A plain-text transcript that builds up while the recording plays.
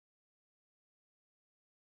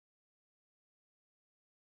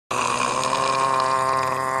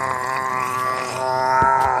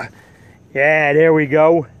Yeah, there we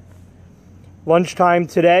go. Lunchtime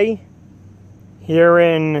today here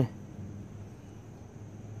in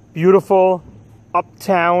beautiful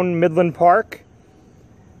uptown Midland Park.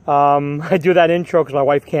 I do that intro because my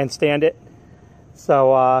wife can't stand it.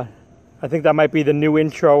 So I think that might be the new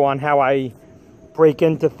intro on how I break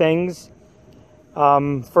into things.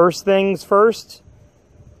 First things first,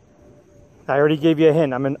 I already gave you a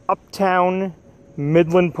hint. I'm in uptown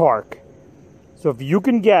Midland Park. So if you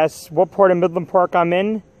can guess what part of Midland Park I'm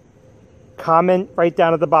in, comment right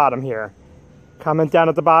down at the bottom here. Comment down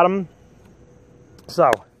at the bottom. So,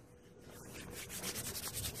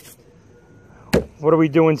 what are we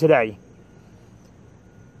doing today?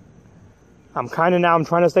 I'm trying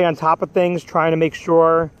to stay on top of things, trying to make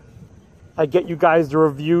sure I get you guys the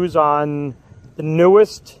reviews on the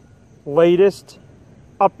newest, latest,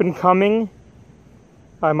 up and coming.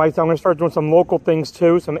 I'm going to start doing some local things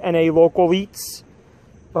too, some NA local eats.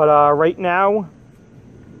 But right now,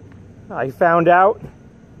 I found out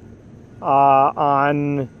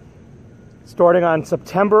starting on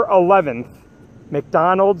September 11th,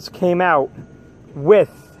 McDonald's came out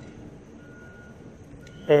with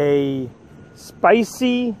a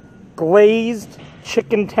spicy glazed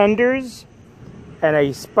chicken tenders and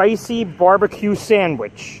a spicy barbecue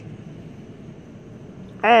sandwich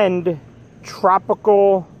and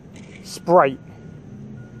tropical Sprite.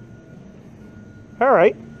 All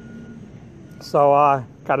right, so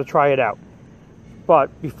got to try it out.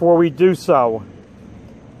 But before we do so,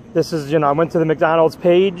 this is, I went to the McDonald's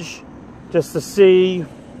page just to see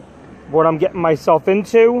what I'm getting myself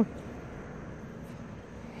into.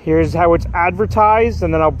 Here's how it's advertised,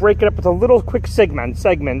 and then I'll break it up into little quick segments,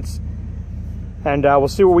 and we'll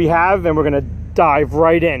see what we have, and we're gonna dive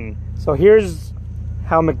right in. So here's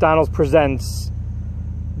how McDonald's presents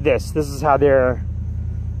this. This is how they're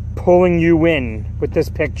pulling you in with this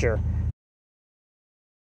picture.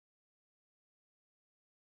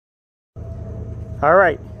 All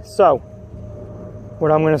right, so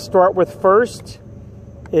what I'm going to start with first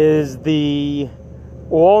is the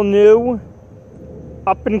all-new,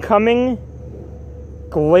 up-and-coming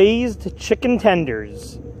glazed chicken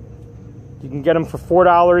tenders. You can get them for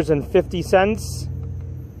 $4.50.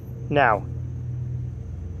 Now,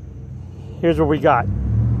 here's what we got.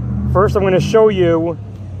 First, I'm going to show you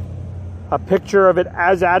a picture of it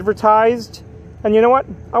as advertised. And you know what?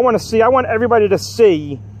 I want everybody to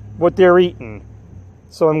see what they're eating.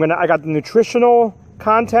 So I got the nutritional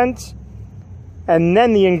content and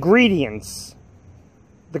then the ingredients.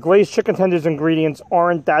 The glazed chicken tenders ingredients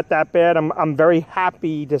aren't that bad. I'm very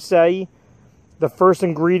happy to say the first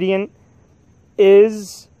ingredient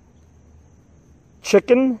is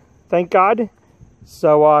chicken, thank God.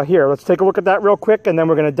 So here, let's take a look at that real quick, and then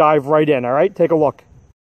we're going to dive right in, all right? Take a look.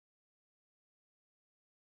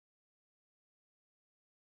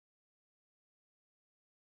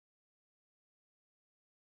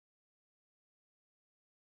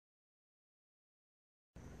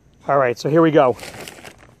 All right, so here we go.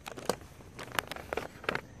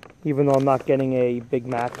 Even though I'm not getting a Big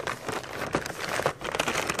Mac.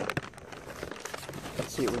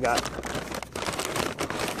 Let's see what we got.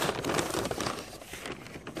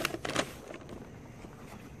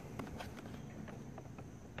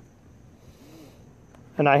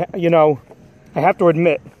 And I have to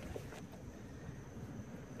admit,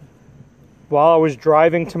 while I was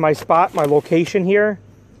driving to my spot, my location here,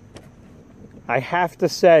 I have to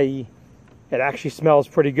say, it actually smells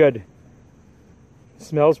pretty good. It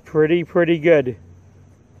smells pretty good.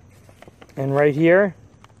 And right here,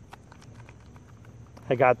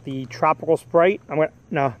 I got the tropical Sprite. No,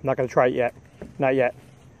 I'm not gonna try it yet. Not yet.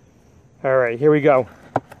 All right, here we go.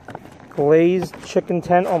 Glazed chicken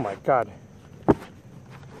tender. Oh my God.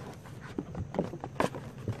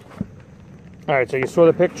 All right, so you saw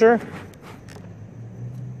the picture.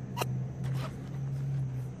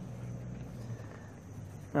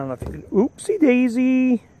 I don't know if you can. Oopsie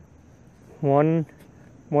daisy. One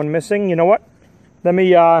missing. You know what? Let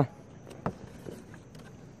me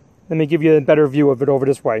give you a better view of it over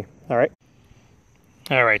this way. All right.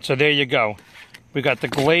 All right. So there you go. We got the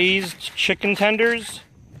glazed chicken tenders.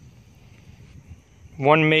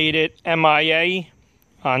 One made it MIA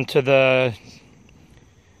onto the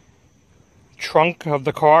trunk of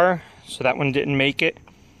the car, so that one didn't make it.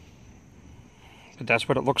 But that's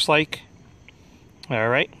what it looks like. All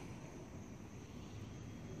right.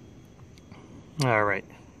 All right.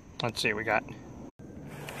 Let's see what we got.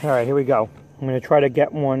 All right, here we go. I'm going to try to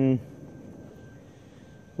get one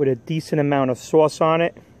with a decent amount of sauce on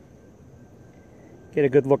it. Get a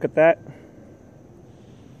good look at that.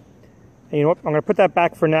 And you know what? I'm going to put that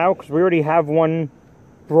back for now because we already have one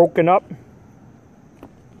broken up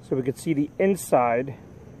so we could see the inside.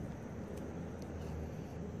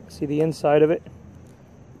 See the inside of it?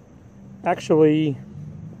 Actually,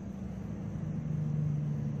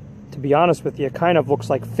 to be honest with you, it kind of looks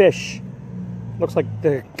like fish. Looks like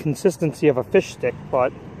the consistency of a fish stick,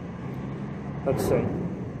 but let's see.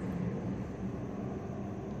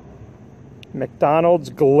 McDonald's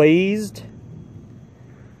glazed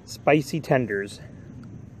spicy tenders.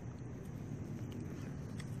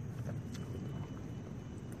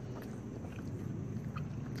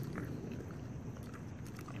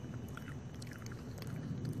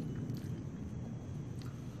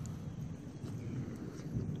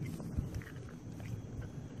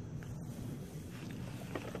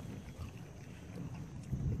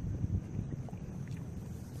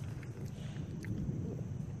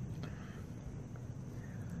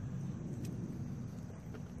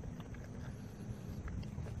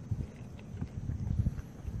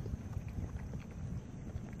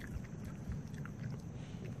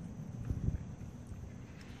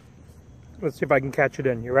 Let's see if I can catch it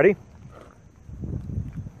in. You ready?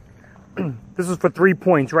 This is for 3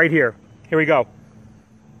 points right here. Here we go.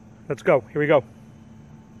 Let's go. Here we go.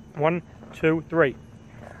 1, 2, 3.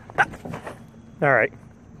 All right.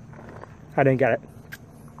 I didn't get it.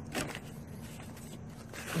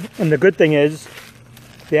 And the good thing is,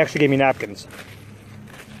 they actually gave me napkins.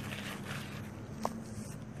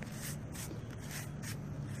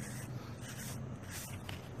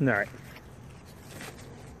 All right.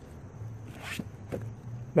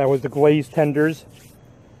 That was the glazed tenders.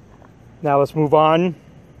 Now let's move on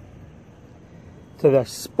to the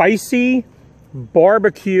spicy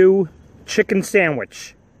barbecue chicken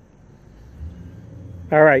sandwich.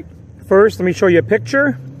 All right, first let me show you a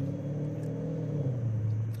picture.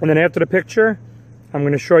 And then after the picture, I'm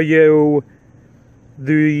going to show you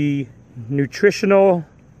the nutritional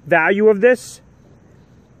value of this.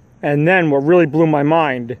 And then what really blew my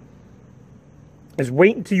mind is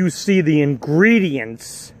wait until you see the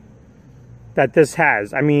ingredients that this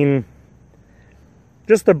has. I mean,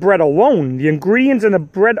 just the bread alone, the ingredients in the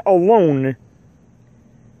bread alone,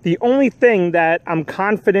 the only thing that I'm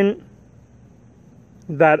confident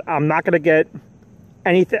that I'm not going to get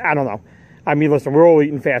anything, I don't know. I mean, listen, we're all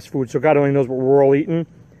eating fast food, so God only knows what we're all eating.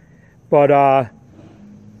 But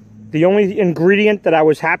the only ingredient that I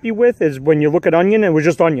was happy with is when you look at onion, it was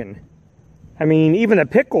just onion. I mean, even the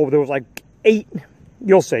pickle, there was like 8.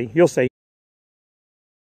 You'll see. You'll see.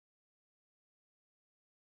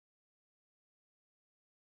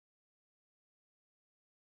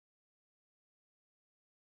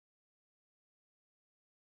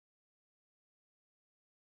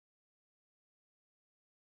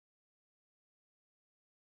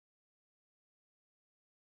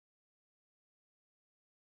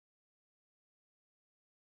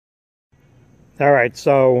 All right,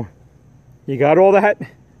 so you got all that.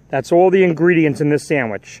 That's all the ingredients in this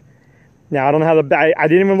sandwich. Now, I don't know how I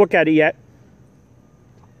didn't even look at it yet,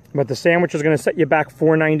 but the sandwich is going to set you back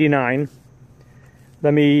 $4.99.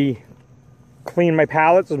 Let me clean my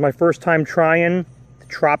palate. This is my first time trying the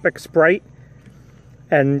Tropic Sprite,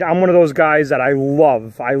 and I'm one of those guys that I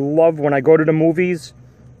love. I love when I go to the movies.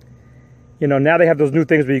 You know, now they have those new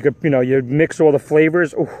things where you could, you know, you mix all the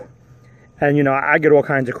flavors. Ooh. And, you know, I get all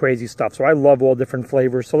kinds of crazy stuff, so I love all different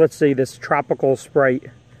flavors. So let's see this Tropical Sprite.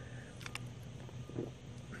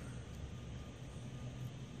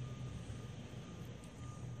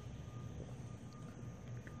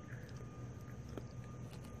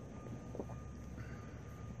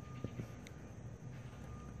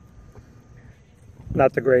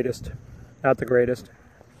 Not the greatest. Not the greatest.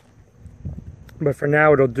 But for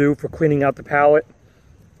now, it'll do for cleaning out the palate.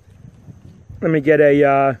 Let me get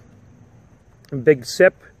a big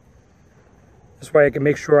sip. This way I can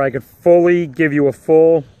make sure I can fully give you a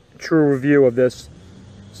full, true review of this.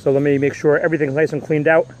 So let me make sure everything's nice and cleaned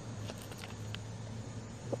out.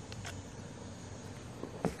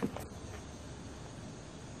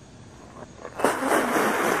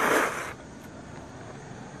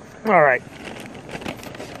 All right.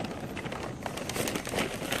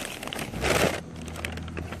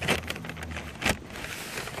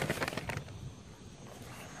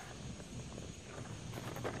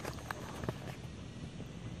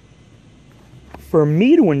 For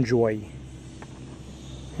me to enjoy.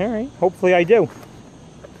 All right, hopefully I do.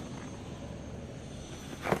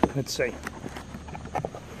 Let's see.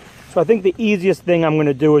 So I think the easiest thing I'm going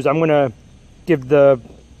to do is I'm going to give the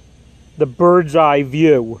bird's eye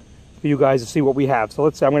view for you guys to see what we have. So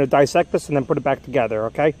let's see, I'm going to dissect this and then put it back together,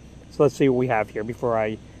 okay? So let's see what we have here before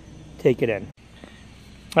I take it in.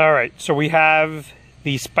 All right, so we have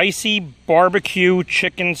the spicy barbecue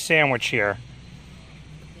chicken sandwich here.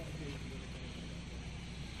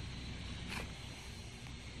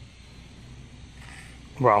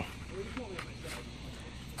 Well,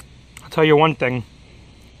 I'll tell you one thing.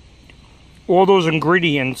 All those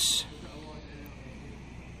ingredients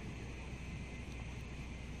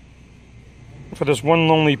for this one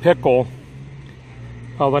lonely pickle,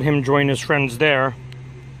 I'll let him join his friends there.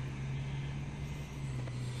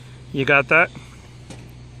 You got that?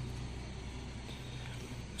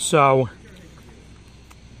 So,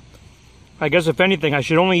 I guess if anything, I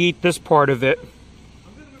should only eat this part of it,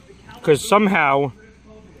 because somehow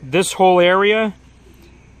this whole area,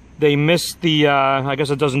 they missed the, I guess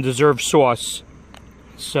it doesn't deserve sauce.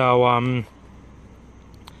 So,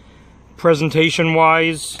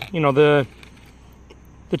 presentation-wise, you know, the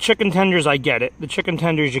chicken tenders, I get it. The chicken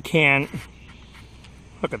tenders, you can't.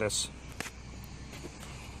 Look at this.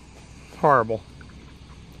 Horrible.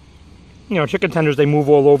 You know, chicken tenders, they move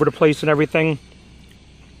all over the place and everything.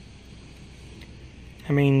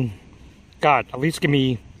 I mean, God, at least give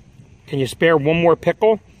me... Can you spare one more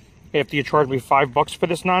pickle after you charge me $5 for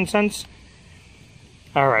this nonsense?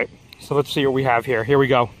 Alright, so let's see what we have here. Here we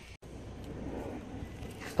go.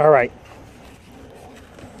 Alright.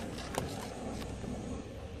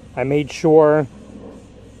 I made sure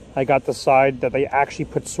I got the side that they actually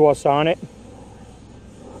put sauce on it.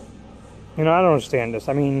 You know, I don't understand this.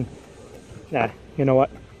 I mean, nah, you know what?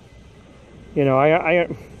 You know, I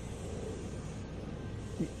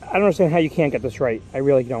don't understand how you can't get this right. I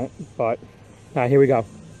really don't, but here we go.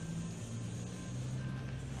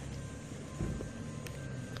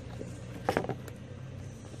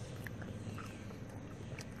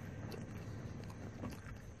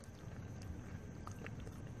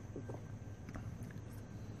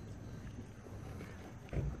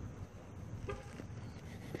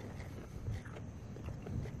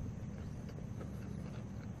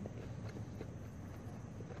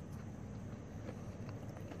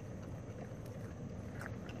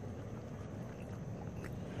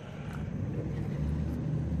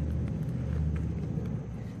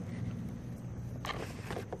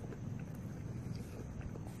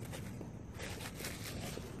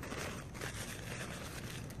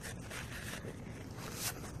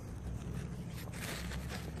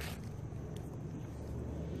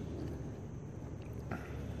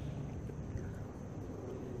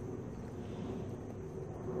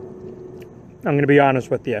 I'm going to be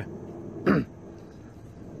honest with you.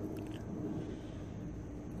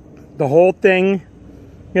 The whole thing,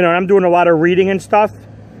 you know, I'm doing a lot of reading and stuff.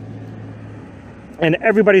 And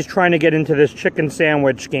everybody's trying to get into this chicken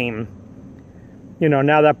sandwich game. You know,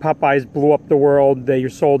 now that Popeyes blew up the world, they're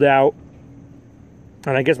sold out.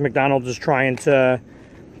 And I guess McDonald's is trying to...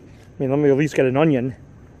 I mean, let me at least get an onion.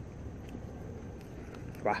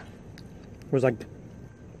 Wow. It was like...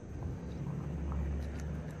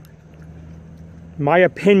 My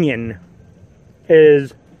opinion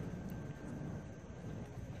is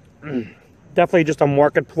definitely just a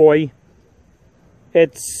market ploy.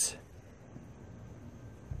 It's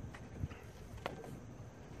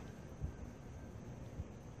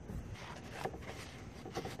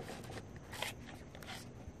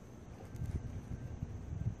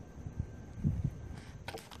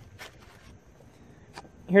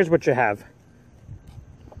here's what you have.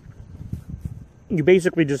 You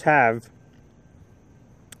basically just have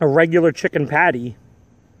a regular chicken patty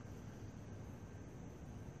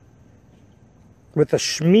with a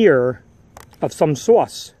smear of some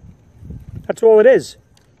sauce. That's all it is.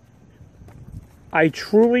 I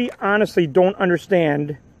truly, honestly don't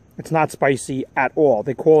understand. It's not spicy at all.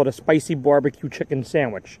 They call it a spicy barbecue chicken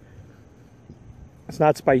sandwich. It's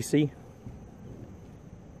not spicy.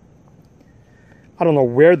 I don't know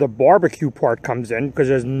where the barbecue part comes in, because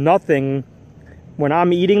there's nothing, when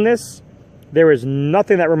I'm eating this, there is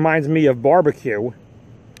nothing that reminds me of barbecue.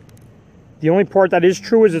 The only part that is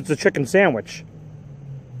true is it's a chicken sandwich.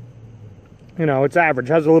 You know, it's average.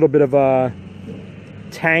 It has a little bit of a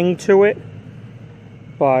tang to it.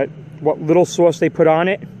 But what little sauce they put on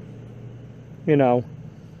it, you know,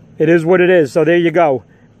 it is what it is. So there you go.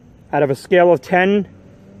 Out of a scale of 10,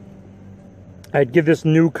 I'd give this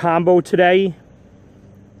new combo today,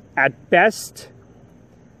 at best,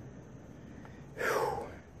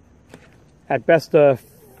 a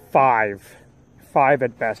 5. 5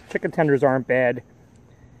 at best. Chicken tenders aren't bad.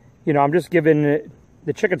 You know, I'm just giving it,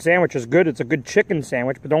 the chicken sandwich is good. It's a good chicken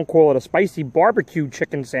sandwich, but don't call it a spicy barbecue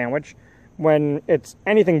chicken sandwich when it's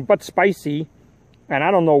anything but spicy. And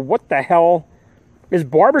I don't know what the hell is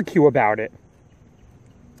barbecue about it.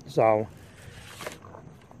 So,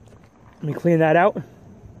 let me clean that out.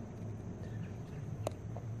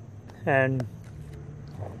 and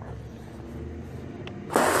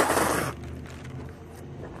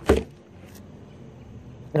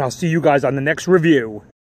I'll see you guys on the next review.